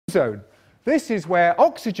ozone. This is where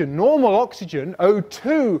oxygen, normal oxygen,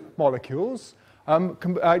 O2 molecules,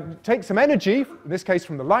 take some energy, in this case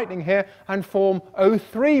from the lightning here, and form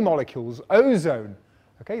O3 molecules, ozone.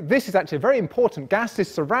 Okay, this is actually a very important gas.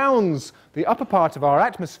 This surrounds the upper part of our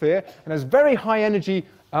atmosphere, and as very high energy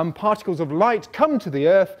particles of light come to the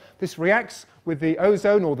Earth, this reacts with the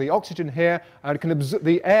ozone or the oxygen here, and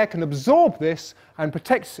the air can absorb this and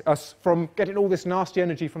protects us from getting all this nasty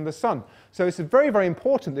energy from the sun. So it's very, very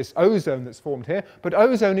important, this ozone that's formed here, but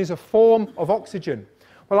ozone is a form of oxygen.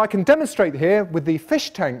 Well, I can demonstrate here with the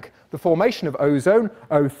fish tank the formation of ozone,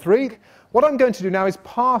 O3. What I'm going to do now is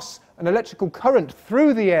pass an electrical current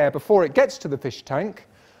through the air before it gets to the fish tank,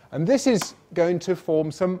 and this is going to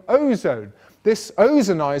form some ozone. This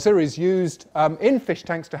ozonizer is used in fish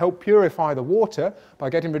tanks to help purify the water by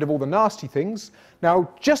getting rid of all the nasty things.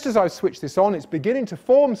 Now, just as I've switched this on, it's beginning to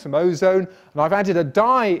form some ozone, and I've added a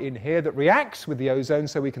dye in here that reacts with the ozone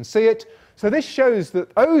so we can see it. So this shows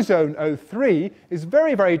that ozone, O3, is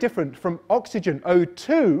very, very different from oxygen,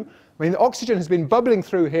 O2. I mean, the oxygen has been bubbling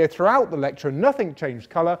through here throughout the lecture and nothing changed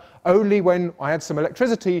colour, only when I add some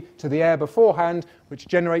electricity to the air beforehand, which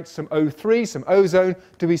generates some O3, some ozone,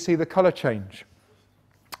 do we see the colour change.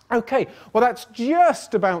 Okay, well that's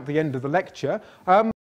just about the end of the lecture.